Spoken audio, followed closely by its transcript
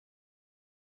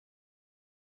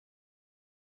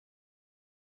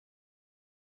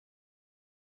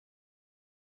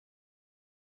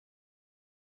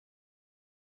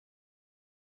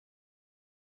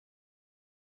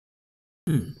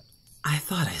I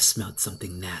thought I smelled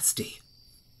something nasty.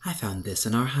 I found this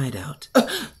in our hideout.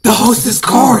 The hostess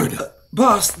card!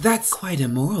 Boss, that's quite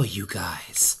immoral, you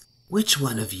guys. Which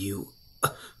one of you...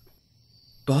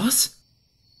 Boss?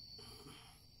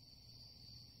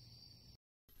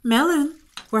 Melon,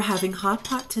 we're having hot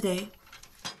pot today.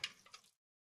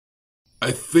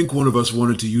 I think one of us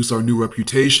wanted to use our new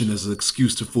reputation as an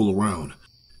excuse to fool around.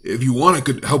 If you want, I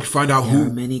could help you find out There who...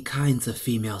 are many kinds of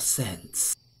female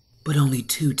scents, but only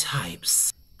two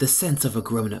types. The scents of a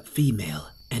grown-up female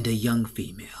and a young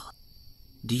female.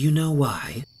 Do you know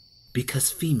why?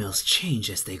 Because females change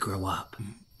as they grow up.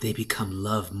 They become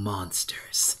love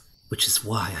monsters, which is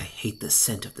why I hate the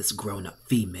scent of this grown-up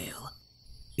female.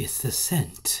 It's the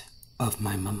scent of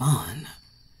my maman.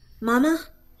 Mama?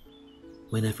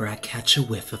 Whenever I catch a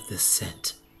whiff of this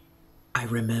scent, I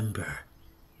remember...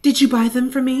 Did you buy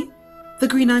them for me? The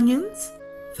green onions?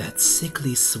 That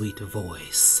sickly sweet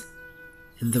voice.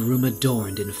 In the room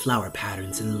adorned in flower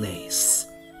patterns and lace.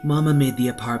 Mama made the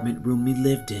apartment room we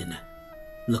lived in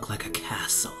look like a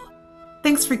castle.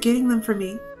 Thanks for getting them for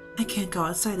me. I can't go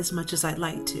outside as much as I'd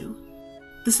like to.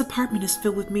 This apartment is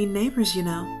filled with mean neighbors, you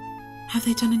know. Have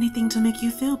they done anything to make you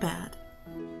feel bad?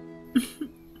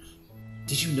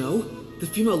 Did you know? The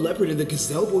female leopard and the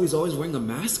gazelle boy is always wearing a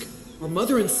mask? Our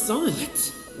mother and son!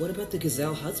 What? What about the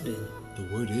gazelle husband?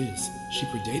 The word is, she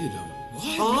predated him.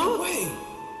 What? Huh? No way!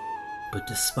 But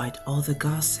despite all the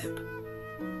gossip,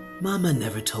 Mama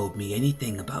never told me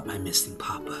anything about my missing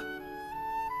papa.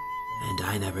 And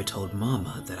I never told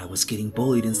Mama that I was getting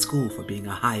bullied in school for being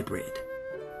a hybrid.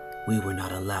 We were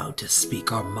not allowed to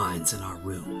speak our minds in our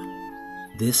room.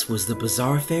 This was the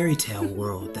bizarre fairy tale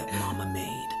world that Mama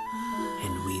made,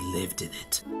 and we lived in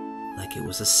it, like it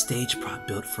was a stage prop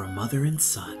built for a mother and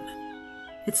son.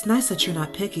 It's nice that you're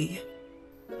not picky.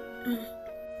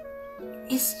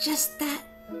 It's just that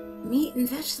meat and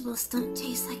vegetables don't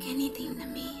taste like anything to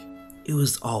me. It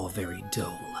was all very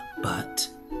dull, but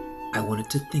I wanted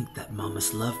to think that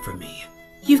Mama's love for me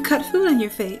You've cut food on your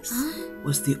face.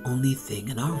 was the only thing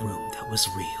in our room that was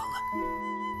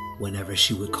real. Whenever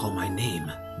she would call my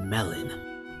name,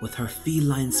 Melon, with her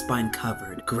feline spine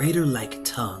covered, grater-like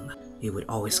tongue, it would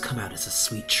always come out as a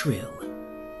sweet trill.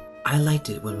 I liked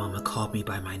it when Mama called me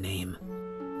by my name.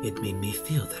 It made me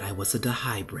feel that I wasn't a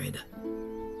hybrid,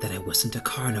 that I wasn't a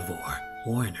carnivore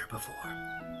or an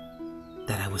herbivore,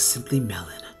 that I was simply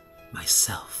Melon,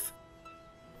 myself.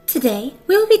 Today,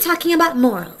 we will be talking about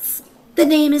morals. The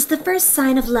name is the first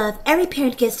sign of love every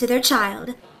parent gives to their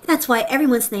child. That's why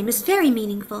everyone's name is very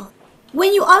meaningful.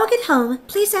 When you all get home,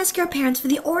 please ask your parents for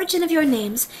the origin of your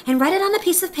names and write it on a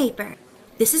piece of paper.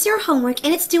 This is your homework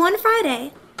and it's due on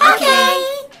Friday.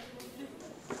 Okay!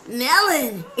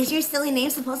 Melon, is your silly name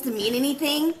supposed to mean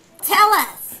anything? Tell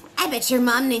us! I bet your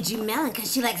mom named you Melon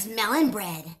because she likes melon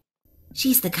bread.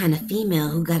 She's the kind of female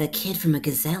who got a kid from a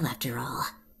gazelle after all.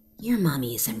 Your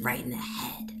mommy isn't right in the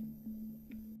head.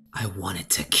 I wanted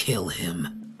to kill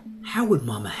him. How would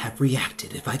Mama have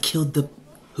reacted if I killed the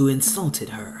who insulted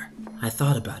her? I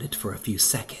thought about it for a few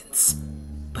seconds,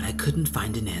 but I couldn't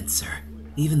find an answer,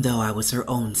 even though I was her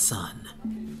own son.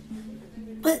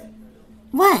 But,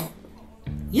 what?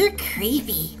 You're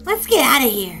creepy. Let's get out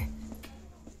of here.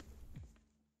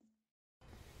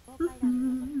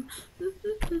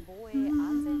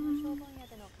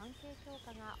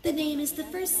 The name is the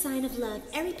first sign of love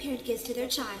every parent gives to their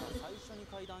child.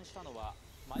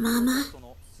 Mama,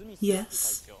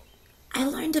 Yes. I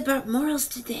learned about morals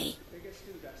today.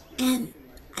 And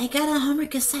I got a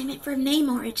homework assignment for name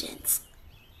origins.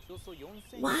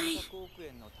 Why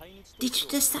did you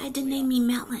decide to name me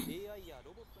Melon?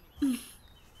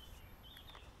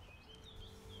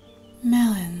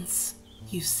 Melons,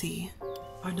 you see,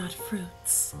 are not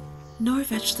fruits, nor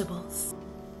vegetables,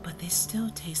 but they still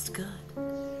taste good.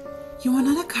 You are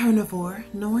not a carnivore,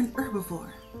 nor an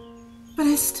herbivore, but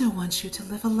I still want you to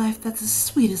live a life that's as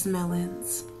sweet as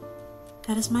melons.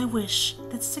 That is my wish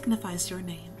that signifies your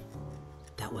name.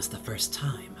 That was the first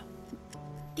time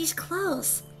These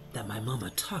clothes, that my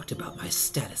Mama talked about my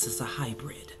status as a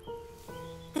hybrid.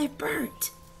 they're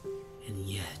burnt. And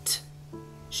yet,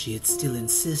 she had still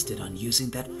insisted on using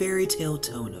that fairy tale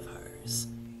tone of hers.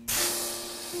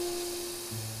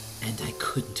 And I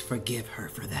couldn't forgive her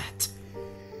for that.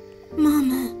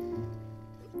 Mama,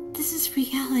 this is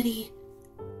reality.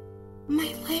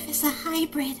 My life is a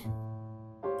hybrid.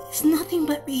 It's nothing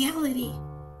but reality.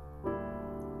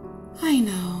 I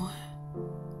know.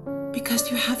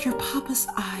 Because you have your papa's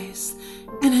eyes,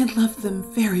 and I love them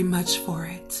very much for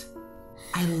it.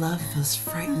 I love those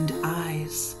frightened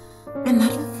eyes, and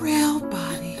that frail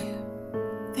body.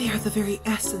 They are the very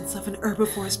essence of an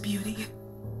herbivore's beauty.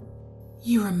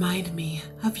 You remind me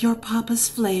of your papa's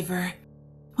flavor,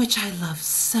 which I love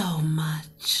so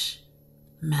much.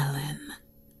 Melon.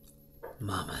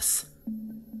 Mama's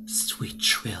sweet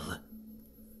trill.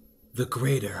 The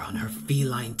grater on her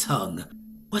feline tongue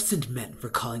wasn't meant for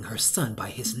calling her son by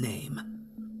his name.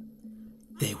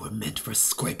 They were meant for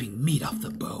scraping meat off the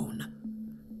bone.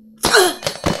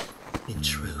 In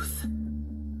truth,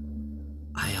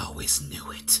 I always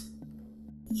knew it.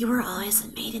 You were always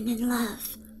a maiden in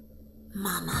love,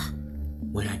 Mama.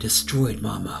 When I destroyed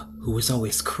Mama, who was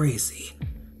always crazy,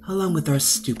 along with our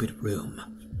stupid room,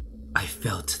 I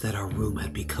felt that our room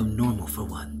had become normal for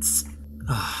once.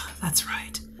 Ah, that's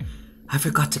right. I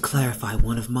forgot to clarify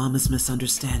one of Mama's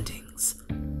misunderstandings.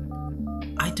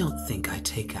 I don't think I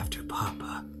take after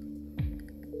Papa.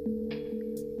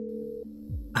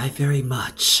 I very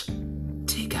much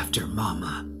take after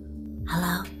Mama.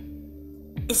 Hello?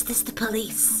 Is this the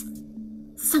police?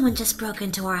 Someone just broke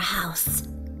into our house.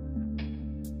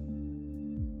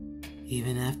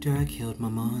 Even after I killed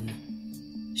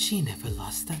Maman, she never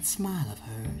lost that smile of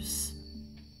hers.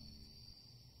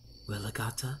 Well,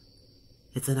 Agata,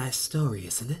 it's a nice story,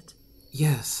 isn't it?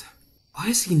 Yes. Why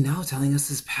is he now telling us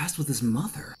his past with his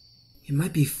mother? It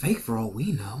might be fake for all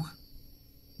we know.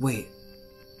 Wait,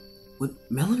 would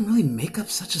Melon really make up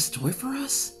such a story for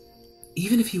us?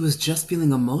 Even if he was just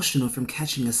feeling emotional from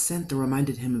catching a scent that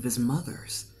reminded him of his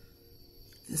mother's.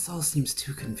 This all seems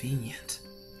too convenient.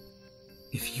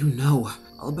 If you know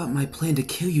all about my plan to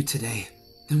kill you today,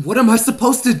 then what am I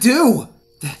supposed to do?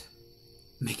 That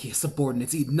making his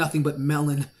subordinates eat nothing but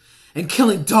melon, and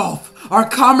killing Dolph, our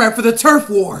comrade for the turf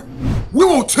war. We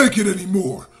won't take it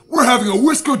anymore. We're having a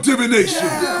whisker divination.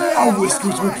 Our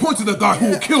whiskers will point to the guy who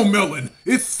will kill Melon.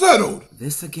 It's settled.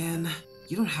 This again?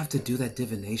 You don't have to do that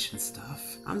divination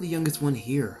stuff. I'm the youngest one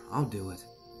here. I'll do it.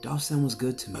 Dolph-san was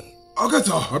good to me.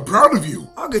 Agata, I'm proud of you.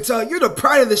 Agata, you're the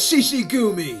pride of the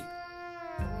Shishigumi.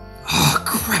 Oh,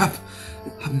 crap.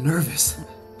 I'm nervous.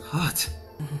 Hot.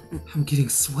 I'm getting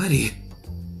sweaty.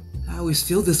 I always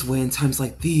feel this way in times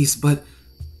like these, but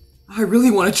I really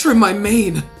want to trim my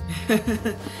mane.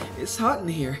 It's hot in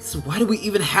here. So why do we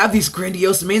even have these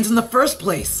grandiose manes in the first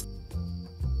place?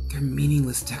 They're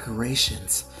meaningless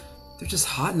decorations. They're just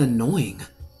hot and annoying.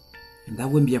 And that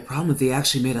wouldn't be a problem if they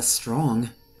actually made us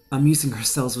strong. Amusing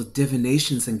ourselves with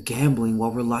divinations and gambling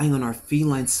while relying on our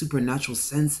feline supernatural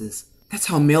senses. That's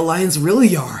how male lions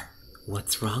really are.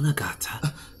 What's wrong,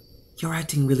 Agata? You're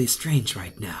acting really strange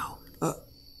right now.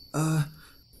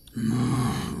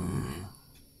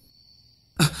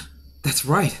 That's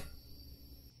right.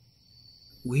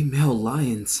 We male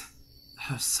lions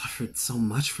have suffered so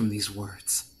much from these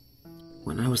words.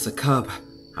 When I was a cub,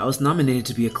 I was nominated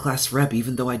to be a class rep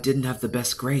even though I didn't have the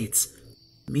best grades.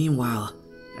 Meanwhile,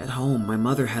 at home, my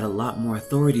mother had a lot more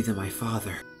authority than my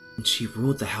father, and she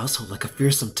ruled the household like a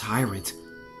fearsome tyrant.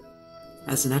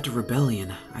 As an act of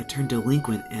rebellion, I turned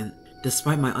delinquent and,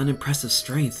 despite my unimpressive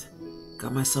strength,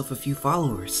 got myself a few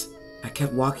followers. I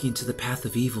kept walking into the path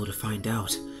of evil to find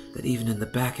out that even in the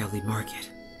back alley market,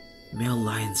 male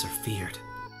lions are feared.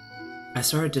 I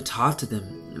started to talk to them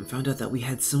and found out that we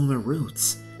had similar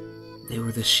roots. They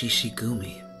were the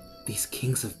Shishigumi. These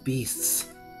kings of beasts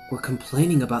were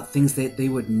complaining about things that they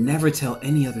would never tell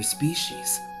any other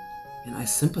species, and I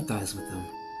sympathized with them.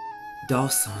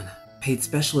 Dolph-san paid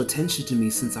special attention to me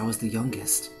since I was the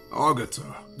youngest. Agata,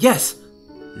 Yes!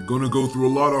 you're gonna go through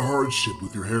a lot of hardship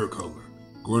with your hair color.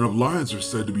 Grown-up lions are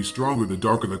said to be stronger the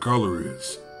darker the color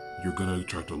is. You're gonna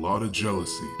attract a lot of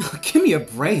jealousy. Give me a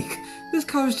break. This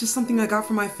color is just something I got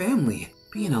from my family.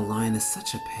 Being a lion is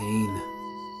such a pain.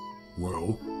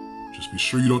 Well, just be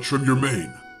sure you don't trim your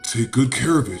mane. Take good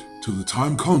care of it till the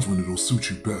time comes when it'll suit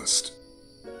you best.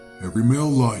 Every male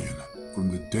lion,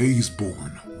 from the day he's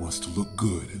born, wants to look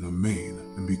good in a mane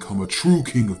and become a true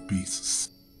king of beasts.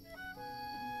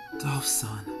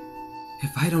 Dolph-san,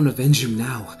 if I don't avenge you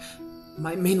now,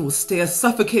 my mane will stay a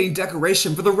suffocating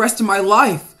decoration for the rest of my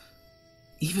life.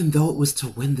 Even though it was to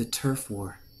win the turf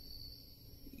war,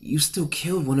 you still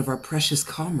killed one of our precious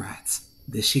comrades.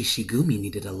 The Shishigumi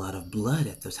needed a lot of blood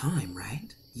at the time,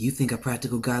 right? You think a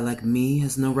practical guy like me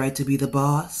has no right to be the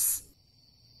boss?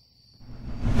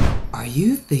 Are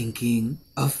you thinking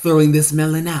of throwing this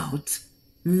melon out?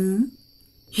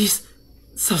 He's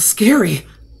so scary.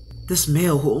 This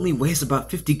male who only weighs about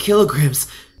 50 kilograms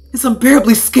is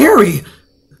unbearably scary.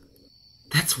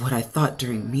 That's what I thought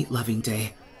during meat-loving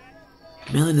day.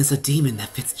 Melon is a demon that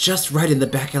fits just right in the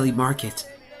back alley market.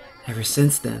 Ever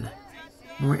since then,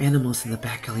 more animals in the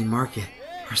back alley market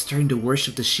are starting to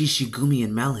worship the Shishigumi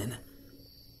and Melon.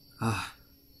 Ah,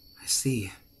 I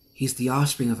see. He's the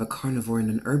offspring of a carnivore and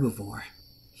an herbivore.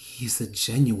 He's a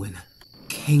genuine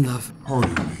king of...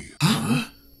 Pardon me.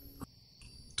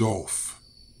 Dolph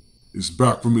is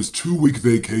back from his 2-week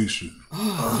vacation.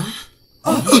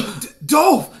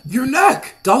 Dolph! Your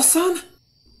neck! Dolph-san?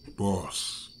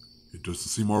 Boss, it doesn't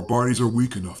seem our bodies are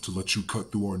weak enough to let you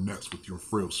cut through our necks with your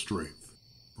frail strength.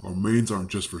 Our manes aren't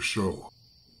just for show.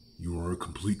 You are a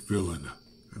complete villain,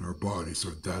 and our bodies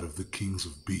are that of the kings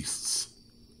of beasts.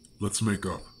 Let's make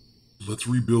up. Let's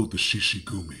rebuild the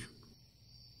Shishigumi.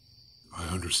 I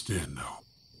understand now.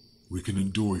 We can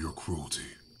endure your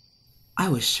cruelty. I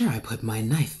was sure I put my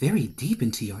knife very deep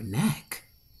into your neck.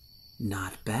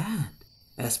 Not bad.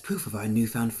 As proof of our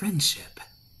newfound friendship.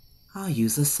 I'll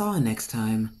use a saw next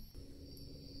time.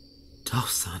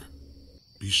 Dolph-san.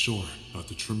 Be sure not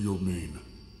to trim your mane.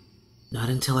 Not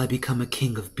until I become a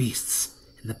king of beasts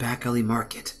in the back alley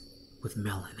market with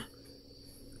Melon.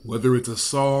 Whether it's a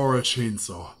saw or a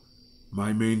chainsaw,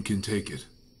 my mane can take it.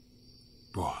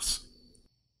 Boss.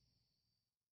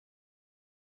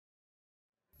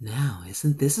 Now,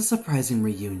 isn't this a surprising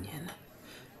reunion?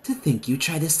 To think you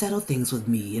try to settle things with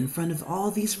me in front of all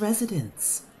these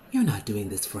residents. You're not doing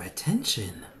this for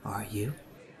attention, are you?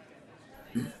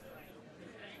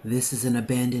 This is an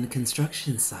abandoned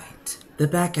construction site. The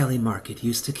back alley market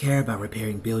used to care about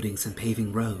repairing buildings and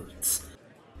paving roads.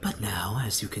 But now,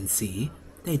 as you can see,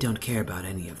 they don't care about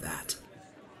any of that.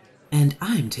 And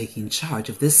I'm taking charge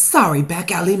of this sorry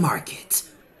back alley market.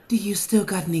 Do you still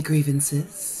got any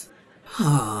grievances?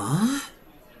 Huh?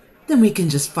 Then we can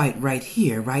just fight right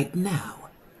here, right now.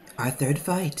 Our third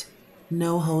fight.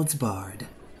 No holds barred.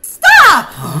 Stop!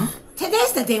 Huh?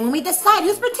 Today's the day when we decide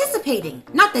who's participating,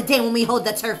 not the day when we hold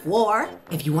the turf war.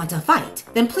 If you want to fight,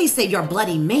 then please save your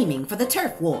bloody maiming for the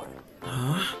turf war.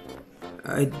 Huh?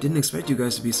 I didn't expect you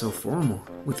guys to be so formal,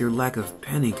 with your lack of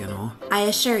panic and all. I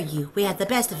assure you, we had the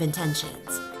best of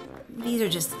intentions. These are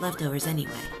just leftovers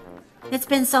anyway. It's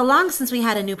been so long since we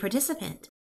had a new participant.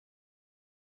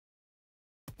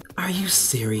 Are you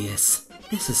serious?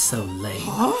 This is so lame.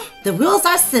 Huh? The rules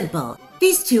are simple.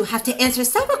 These two have to answer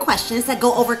several questions that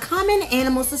go over common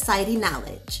animal society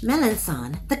knowledge.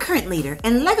 Melon-san, the current leader,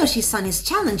 and Legoshi-san, his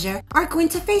challenger, are going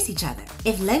to face each other.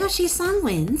 If Legoshi-san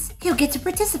wins, he'll get to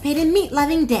participate in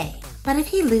Meat-Loving Day. But if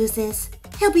he loses,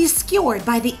 he'll be skewered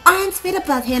by the iron spit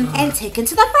above him and taken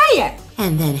to the fryer.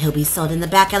 And then he'll be sold in the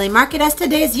back alley market as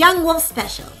today's Young Wolf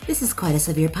special. This is quite a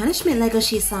severe punishment,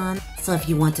 Legoshi-san. So if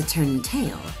you want to turn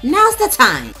tail, now's the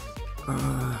time.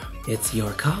 It's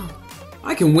your call.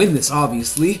 I can win this,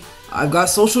 obviously. I've got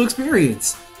social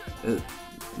experience.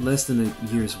 Less than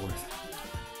a year's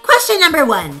worth. Question number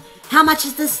 1. How much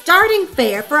is the starting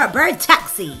fare for a bird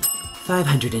taxi?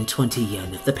 520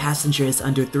 yen if the passenger is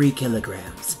under 3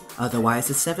 kilograms. Otherwise,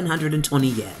 it's 720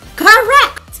 yen.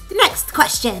 Correct! Next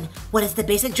question. What is the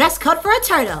basic dress code for a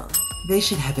turtle? They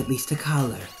should have at least a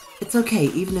collar. It's okay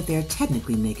even if they are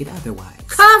technically naked otherwise.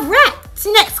 Correct!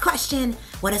 Next question.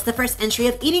 What is the first entry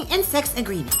of eating insects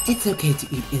agreement? It's okay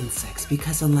to eat insects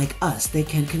because unlike us, they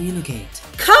can't communicate.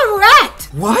 Correct!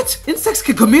 What? Insects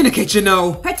can communicate, you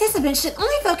know! Participants should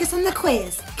only focus on the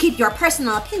quiz. Keep your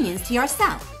personal opinions to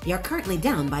yourself. You're currently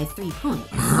down by 3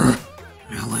 points.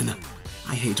 Melon,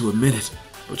 I hate to admit it,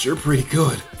 but you're pretty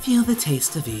good. Feel the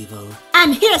taste of evil.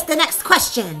 And here's the next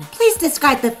question. Please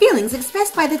describe the feelings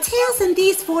expressed by the tails in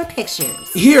these 4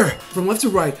 pictures. Here, from left to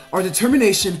right, are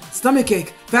determination,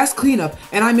 stomachache, fast cleanup,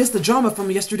 and I missed the drama from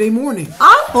yesterday morning.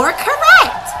 All 4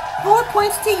 correct! 4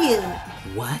 points to you.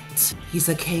 What? He's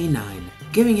a canine.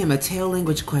 Giving him a tail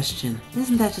language question.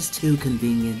 Isn't that just too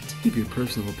convenient? Keep your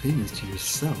personal opinions to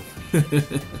yourself.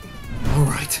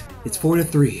 Alright, it's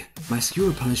 4-3. My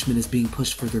skewer punishment is being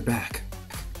pushed further back.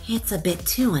 It's a bit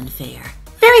too unfair.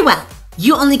 Very well.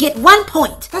 You only get 1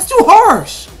 point. That's too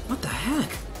harsh! What the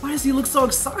heck? Why does he look so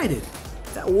excited?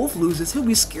 If that wolf loses, he'll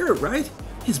be scared, right?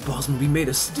 His balls will be made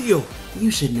of steel.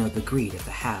 You should know the greed of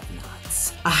the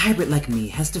have-nots. A hybrid like me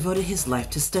has devoted his life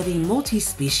to studying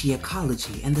multi-species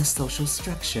ecology and the social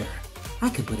structure. I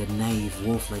could put a naive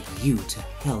wolf like you to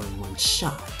hell in one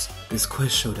shot. This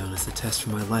quiz showdown is a test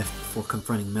for my life before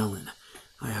confronting Melon.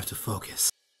 I have to focus.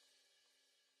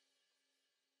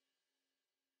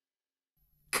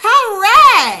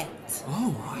 Correct!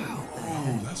 Oh, wow.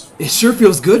 Oh, that's... It sure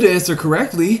feels good to answer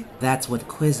correctly. That's what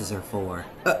quizzes are for.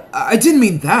 I didn't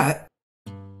mean that.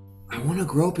 I want to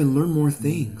grow up and learn more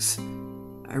things.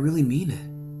 I really mean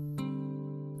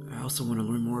it. I also want to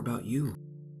learn more about you.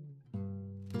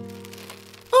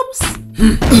 Oops.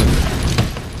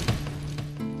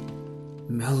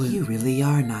 Melon. You really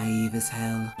are naive as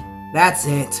hell. That's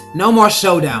it. No more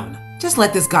showdown. Just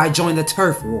let this guy join the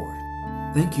turf war.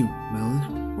 Thank you,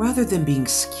 Melon. Rather than being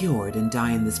skewered and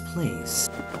die in this place,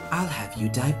 I'll have you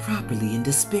die properly in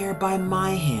despair by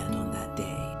my hand on that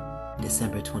day,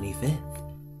 December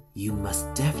 25th. You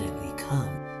must definitely come.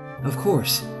 Of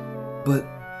course, but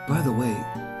by the way,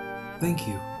 thank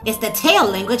you. It's the tail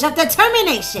language of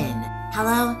determination.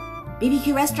 Hello?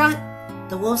 BBQ restaurant?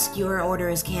 The wolf skewer order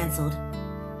is canceled.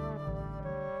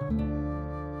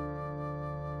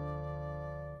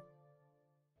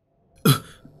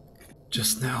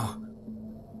 Just now,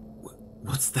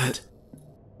 what's that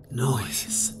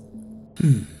noise?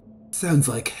 Sounds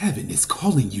like heaven is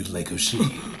calling you, Legoshi.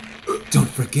 Don't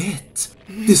forget,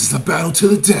 this is a battle to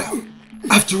the death.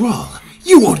 After all,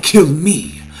 you won't kill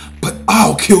me, but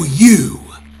I'll kill you,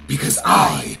 because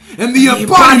I am the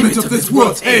embodiment of this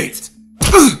world's hate.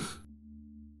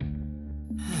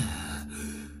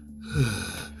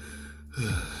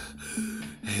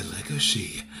 Hey,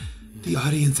 Legoshi, the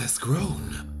audience has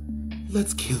grown.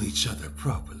 Let's kill each other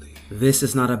properly. This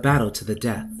is not a battle to the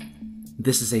death.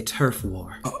 This is a turf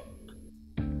war.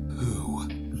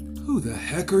 Who the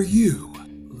heck are you?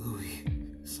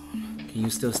 Can you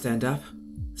still stand up?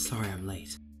 Sorry I'm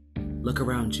late. Look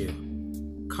around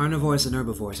you. Carnivores and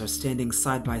herbivores are standing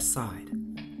side by side.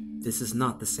 This is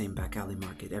not the same back alley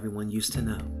market everyone used to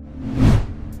know.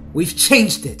 We've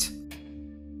changed it!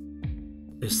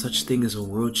 If such thing as a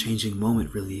world-changing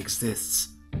moment really exists,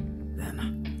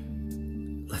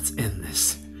 then let's end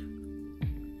this.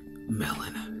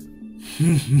 Melon.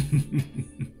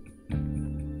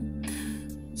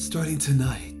 Starting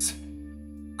tonight,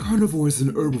 carnivores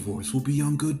and herbivores will be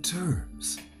on good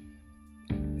terms.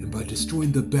 And by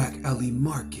destroying the back alley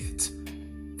market,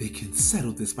 they can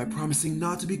settle this by promising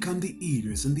not to become the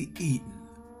eaters and the eaten.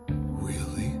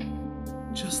 Really?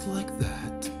 Just like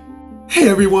that? Hey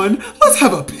everyone, let's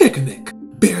have a picnic!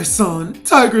 Bear-san,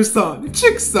 Tiger-san,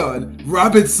 Chick-san,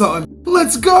 Rabbit-san,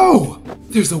 let's go!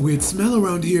 There's a weird smell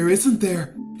around here, isn't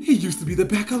there? It used to be the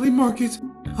back alley market.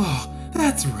 Oh,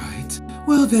 that's right.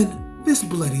 Well then, this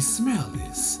bloody smell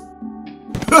is...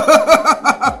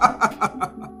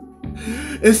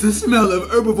 It's the smell of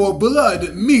herbivore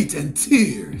blood, meat, and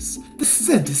tears. The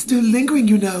scent is still lingering,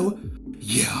 you know.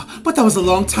 Yeah, but that was a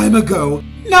long time ago.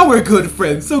 Now we're good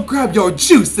friends, so grab your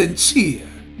juice and cheer.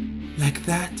 Like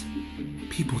that?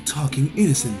 People talking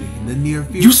innocently in the near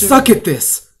future. You suck at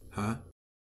this! Huh?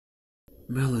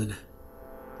 Melon,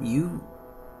 you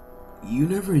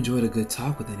never enjoyed a good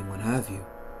talk with anyone, have you?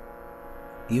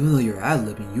 Even though you're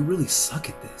ad-libbing, you really suck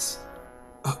at this.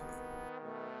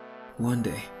 One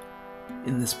day,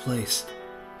 in this place,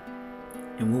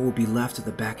 in what will be left of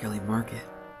the back alley market,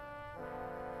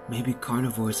 maybe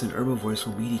carnivores and herbivores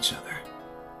will meet each other.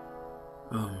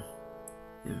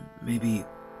 And maybe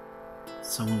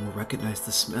someone will recognize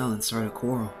the smell and start a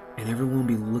quarrel, and everyone will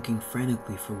be looking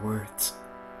frantically for words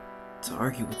to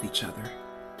argue with each other.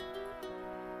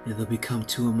 And they'll become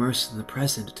too immersed in the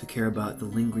present to care about the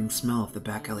lingering smell of the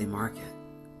back alley market.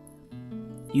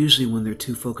 Usually when they're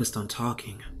too focused on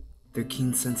talking, their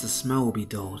keen sense of smell will be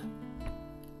dulled.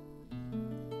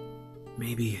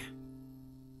 Maybe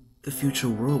the future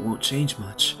world won't change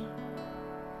much,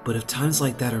 but if times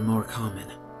like that are more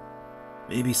common,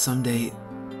 maybe someday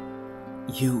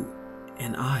you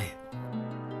and I...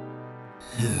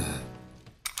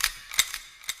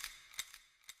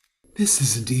 This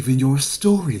isn't even your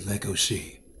story,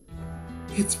 Legoshi.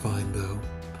 It's fine though.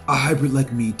 A hybrid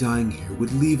like me dying here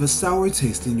would leave a sour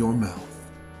taste in your mouth.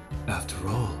 After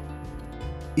all,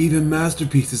 even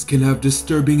masterpieces can have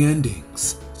disturbing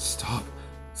endings. Stop!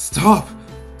 Stop!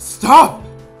 Stop!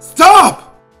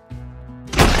 Stop!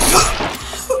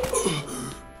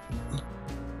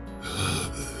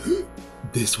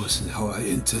 This wasn't how I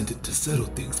intended to settle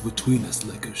things between us,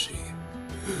 Legoshi.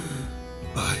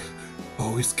 I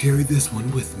always carry this one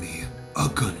with me. A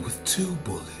gun with 2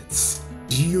 bullets.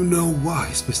 Do you know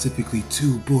why specifically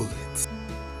 2 bullets?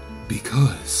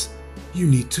 Because you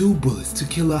need 2 bullets to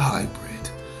kill a hybrid.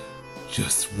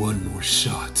 Just one more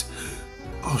shot.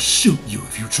 I'll shoot you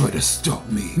if you try to stop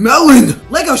me. Melon!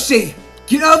 Legoshi!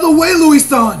 Get out of the way,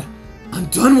 Louis-san! I'm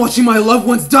done watching my loved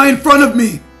ones die in front of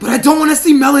me, but I don't want to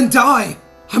see Melon die!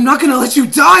 I'm not gonna let you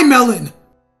die, Melon!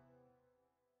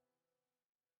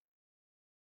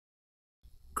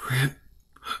 Grant...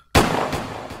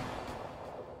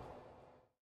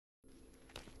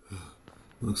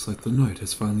 Looks like the night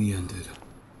has finally ended.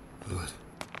 But...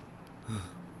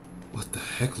 what the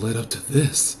heck led up to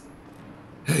this?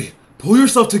 Hey, pull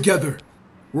yourself together!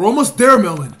 We're almost there,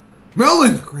 Melon!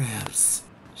 Melon! Gramps,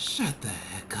 shut the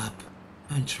heck up.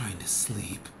 I'm trying to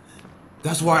sleep.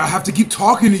 That's why I have to keep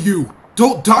talking to you!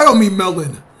 Don't die on me,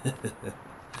 Melon!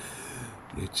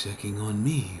 You're checking on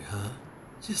me, huh?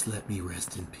 Just let me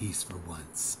rest in peace for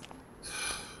once.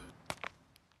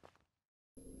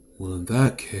 Well, in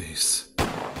that case,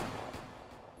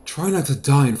 try not to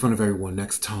die in front of everyone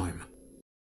next time.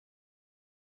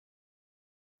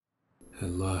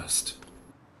 At last,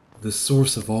 the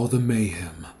source of all the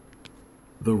mayhem,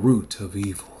 the root of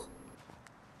evil,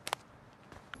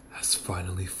 has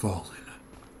finally fallen.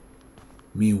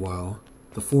 Meanwhile,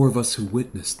 the four of us who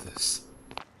witnessed this,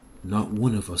 not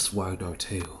one of us wagged our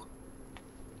tail.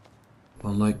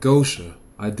 Unlike Gosha,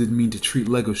 I didn't mean to treat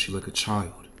Legoshi like a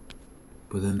child,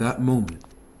 but in that moment,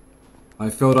 I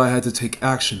felt I had to take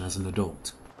action as an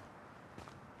adult.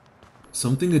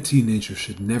 Something a teenager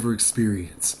should never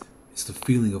experience is the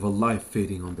feeling of a life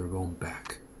fading on their own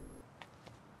back.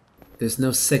 There's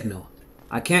no signal.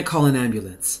 I can't call an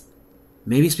ambulance.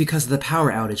 Maybe it's because of the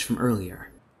power outage from earlier.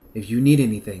 If you need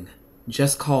anything,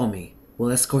 just call me.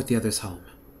 We'll escort the others home.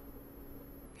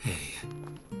 Hey,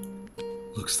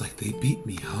 looks like they beat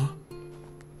me, huh?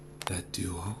 That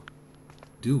duo?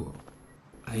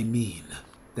 I mean,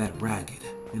 that ragged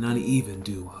and uneven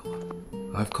duo.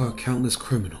 I've caught countless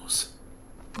criminals,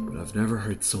 but I've never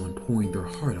heard someone pouring their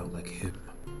heart out like him.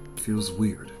 It feels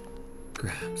weird.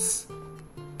 Gramps,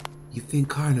 you think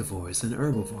carnivores and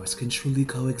herbivores can truly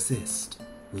coexist,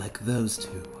 like those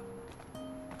two?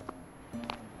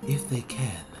 If they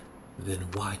can, then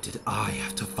why did I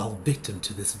have to fall victim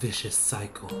to this vicious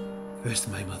cycle? First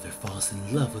my mother falls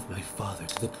in love with my father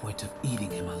to the point of eating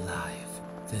him alive.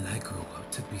 Then I grow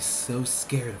up to be so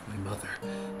scared of my mother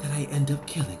that I end up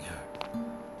killing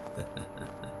her.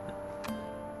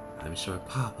 I'm sure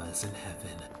Papa is in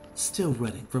heaven, still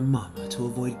running from Mama to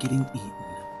avoid getting eaten.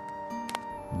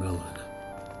 Melon,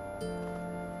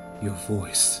 your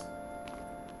voice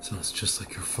sounds just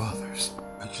like your father's.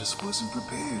 I just wasn't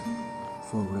prepared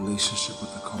for a relationship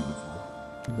with a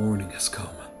carnivore. Morning has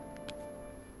come.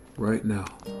 Right now,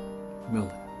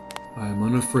 Melon, I am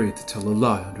unafraid to tell a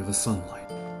lie under the sunlight.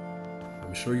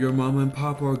 I'm sure your mama and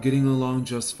papa are getting along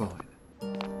just fine.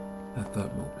 At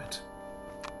that moment,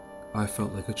 I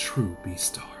felt like a true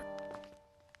Beastar.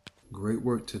 Great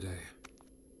work today.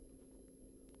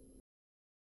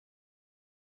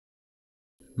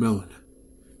 Melon.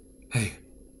 Hey.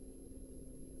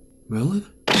 Melon?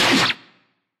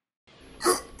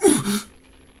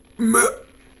 Melon.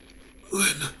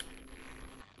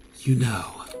 You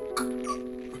know,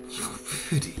 your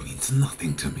pity means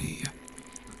nothing to me.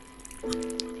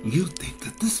 You think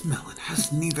that this melon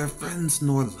has neither friends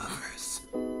nor lovers,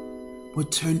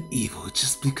 would turn evil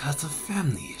just because of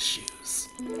family issues.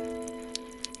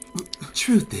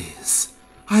 Truth is,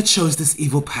 I chose this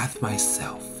evil path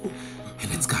myself,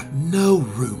 and it's got no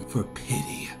room for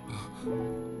pity.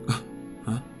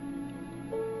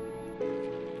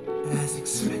 As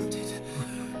expected,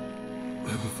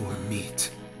 herbivore meat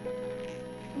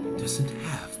doesn't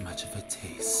have much of a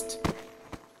taste.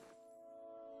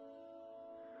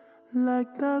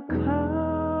 Like the clouds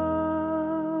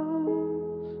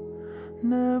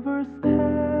never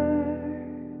stay.